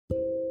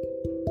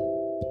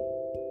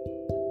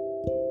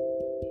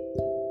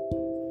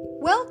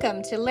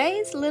Welcome to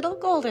Lay's Little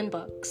Golden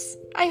Books.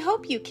 I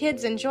hope you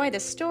kids enjoy the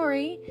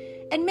story,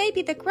 and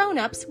maybe the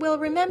grown-ups will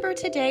remember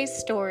today's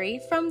story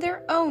from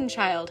their own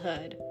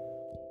childhood.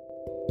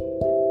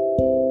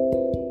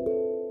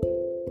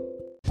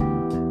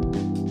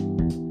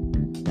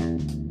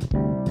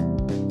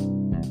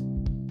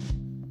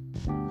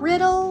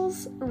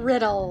 Riddles,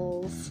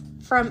 Riddles,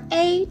 from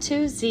A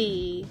to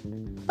Z,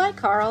 by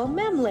Carl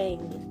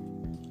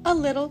Memling, a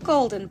little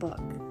golden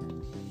book.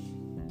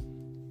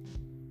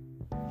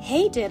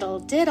 Hey diddle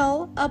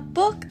diddle, a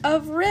book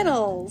of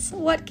riddles,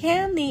 what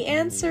can the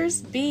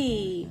answers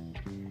be?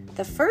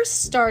 The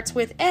first starts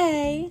with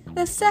A,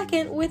 the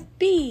second with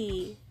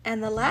B,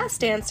 and the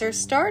last answer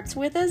starts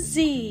with a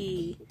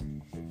Z.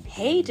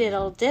 Hey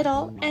diddle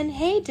diddle and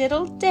hey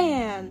diddle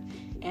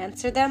Dan,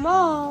 answer them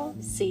all,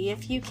 see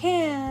if you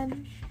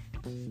can.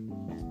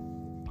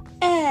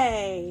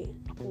 A.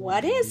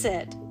 What is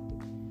it?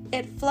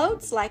 It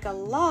floats like a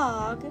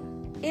log.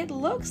 It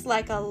looks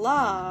like a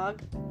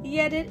log,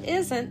 yet it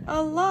isn't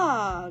a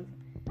log.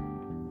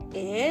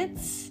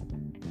 It's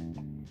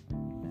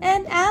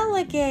an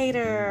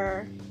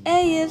alligator.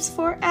 A is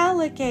for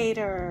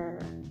alligator.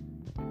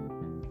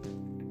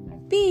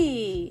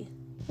 B.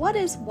 What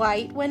is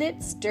white when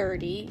it's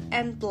dirty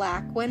and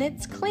black when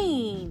it's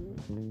clean?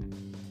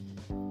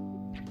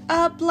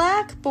 A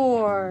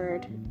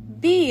blackboard.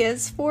 B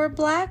is for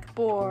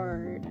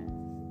blackboard.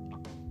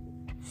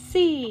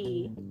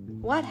 C.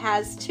 What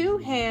has two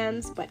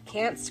hands but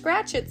can't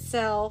scratch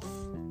itself?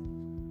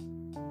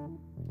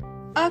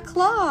 A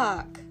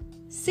clock.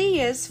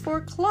 C is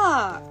for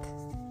clock.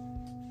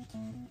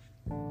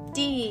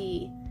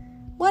 D.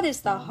 What is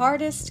the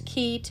hardest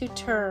key to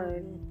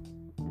turn?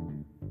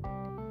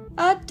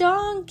 A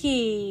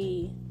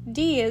donkey.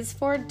 D is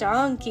for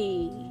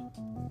donkey.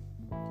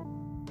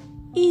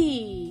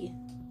 E.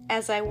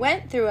 As I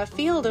went through a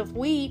field of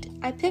wheat,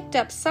 I picked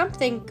up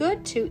something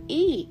good to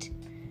eat.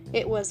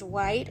 It was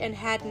white and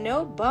had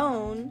no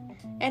bone,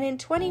 and in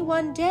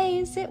 21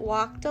 days it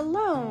walked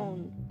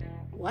alone.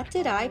 What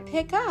did I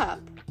pick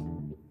up?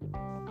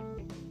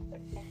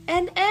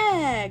 An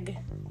egg.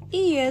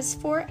 E is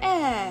for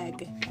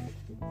egg.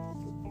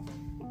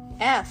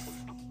 F.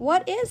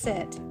 What is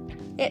it?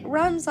 It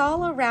runs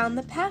all around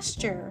the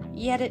pasture,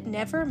 yet it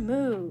never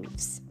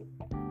moves.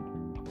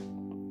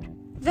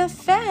 The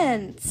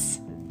fence.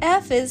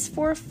 F is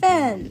for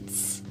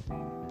fence.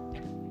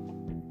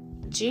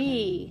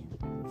 G.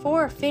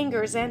 4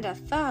 fingers and a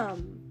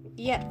thumb,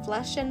 yet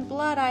flesh and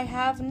blood I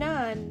have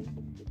none.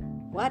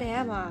 What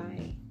am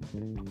I?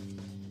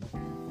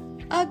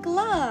 A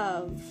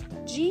glove.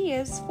 G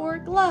is for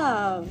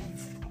glove.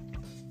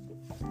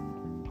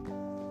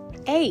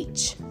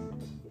 H.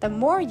 The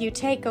more you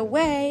take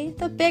away,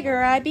 the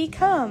bigger I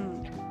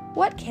become.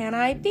 What can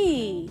I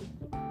be?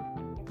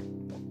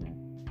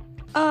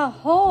 A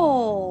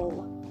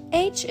hole.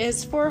 H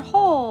is for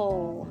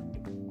hole.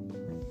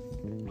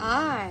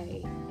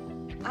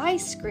 I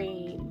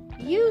scream,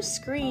 you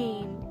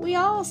scream, we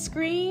all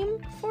scream,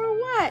 for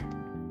what?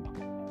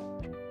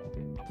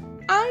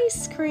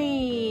 Ice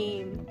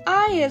cream.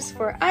 I is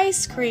for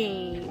ice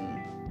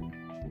cream.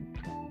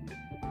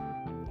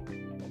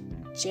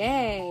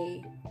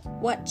 J.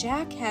 What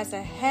Jack has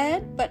a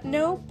head but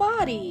no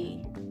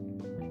body?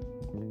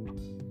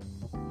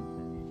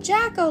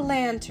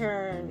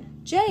 Jack-o'-lantern.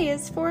 J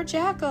is for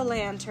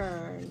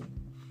jack-o'-lantern.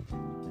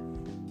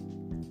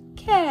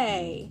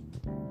 K.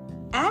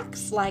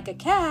 Acts like a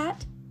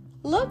cat,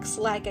 looks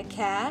like a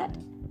cat,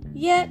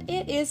 yet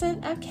it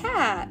isn't a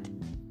cat.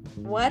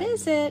 What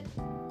is it?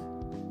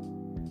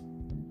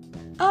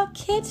 A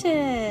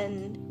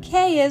kitten.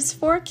 K is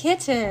for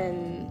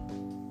kitten.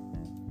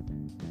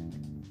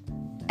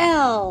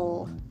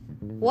 L.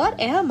 What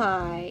am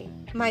I?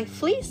 My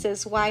fleece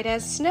is white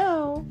as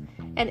snow,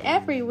 and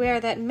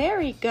everywhere that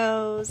Mary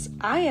goes,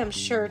 I am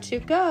sure to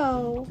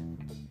go.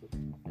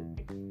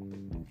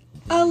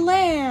 A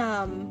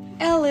lamb.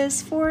 L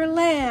is for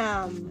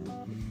lamb.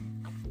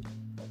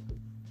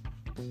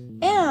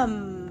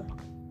 M.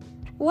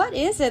 What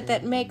is it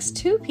that makes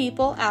 2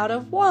 people out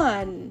of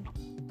 1?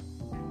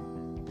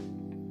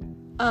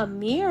 A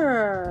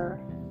mirror.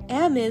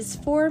 M is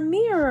for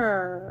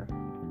mirror.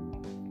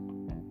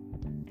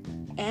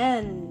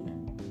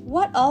 N.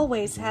 What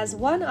always has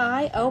 1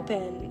 eye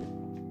open?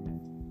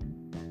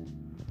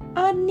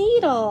 A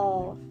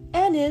needle.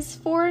 N is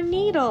for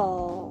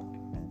needle.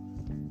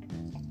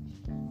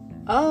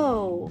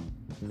 O.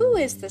 Who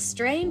is the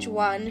strange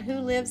one who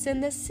lives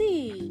in the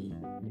sea?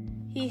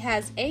 He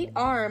has 8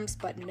 arms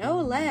but no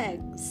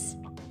legs.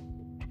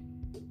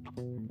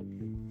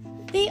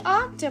 The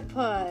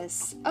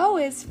octopus. O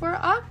is for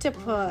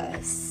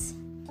octopus.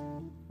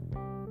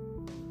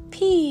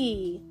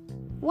 P.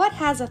 What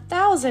has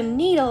 1,000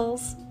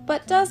 needles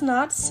but does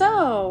not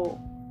sew?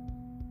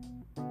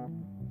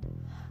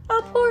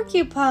 A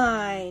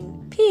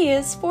porcupine. P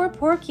is for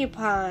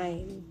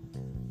porcupine.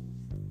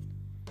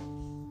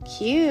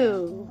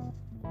 Q.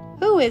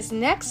 Who is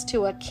next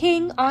to a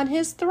king on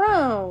his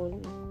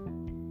throne?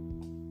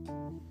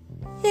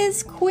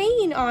 His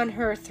queen on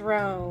her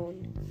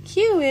throne.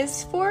 Q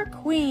is for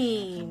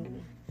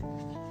queen.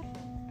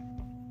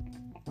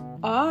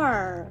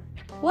 R.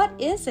 What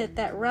is it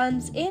that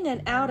runs in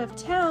and out of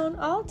town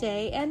all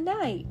day and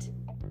night?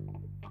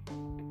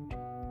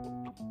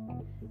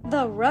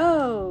 The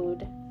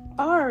road.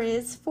 R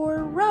is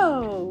for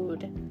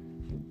road.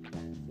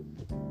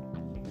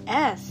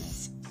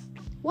 S.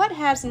 What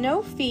has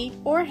no feet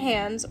or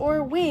hands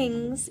or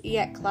wings,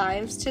 yet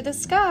climbs to the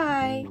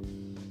sky?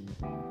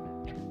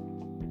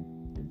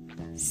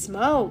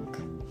 Smoke.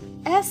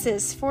 S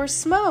is for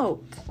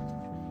smoke.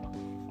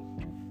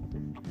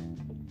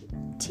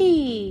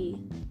 T.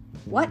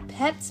 What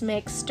pets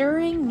make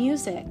stirring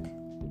music?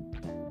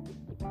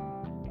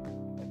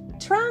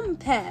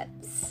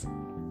 Trumpets.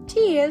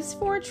 T is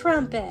for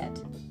trumpet.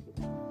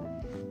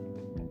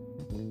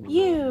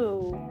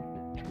 U.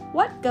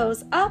 What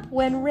goes up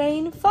when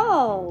rain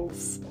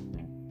falls?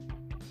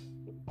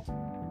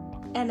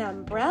 An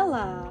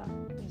umbrella.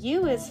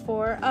 U is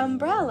for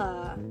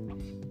umbrella.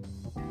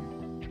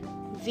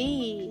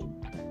 V.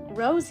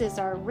 Roses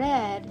are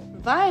red,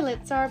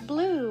 violets are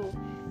blue,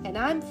 and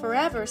I'm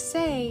forever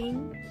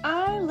saying,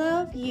 I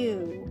love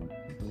you.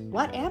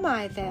 What am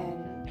I then?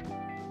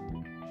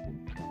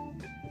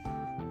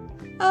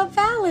 A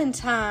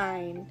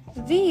valentine.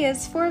 V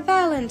is for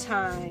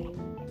Valentine.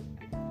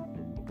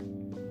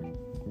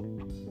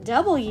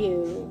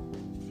 W.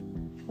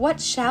 What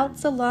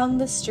shouts along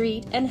the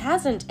street and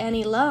hasn't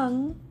any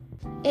lung?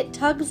 It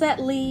tugs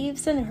at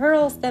leaves and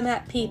hurls them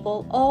at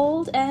people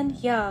old and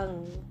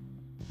young.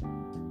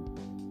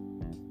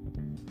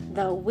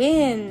 The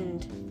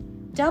wind.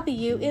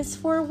 W is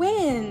for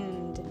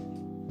wind.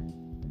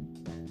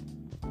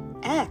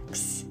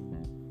 X.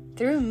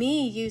 Through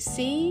me you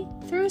see,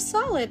 through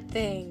solid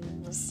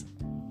things.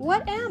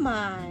 What am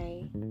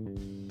I?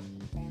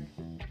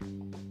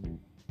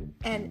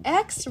 An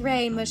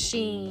X-ray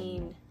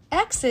machine.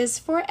 X is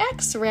for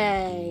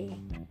X-ray.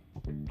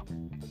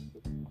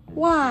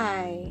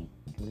 Y.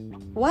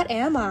 What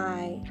am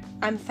I?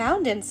 I'm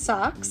found in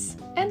socks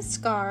and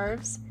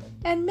scarves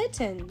and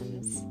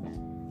mittens.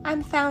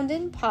 I'm found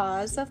in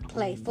paws of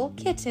playful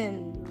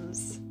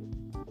kittens.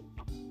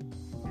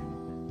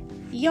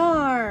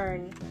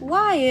 Yarn.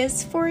 Y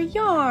is for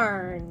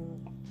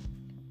yarn.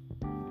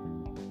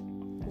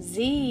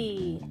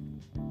 Z.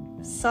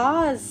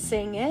 Saws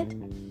sing it,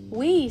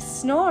 we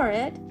snore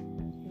it,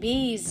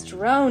 bees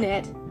drone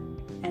it,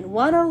 and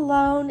one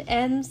alone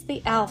ends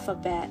the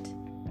alphabet.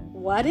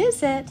 What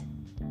is it?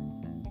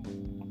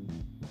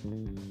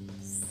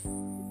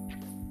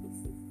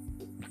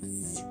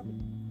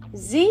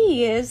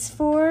 Z is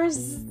for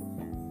Z,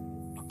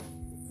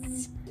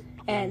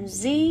 and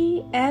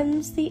Z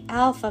ends the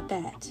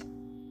alphabet.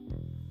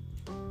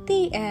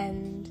 The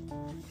end.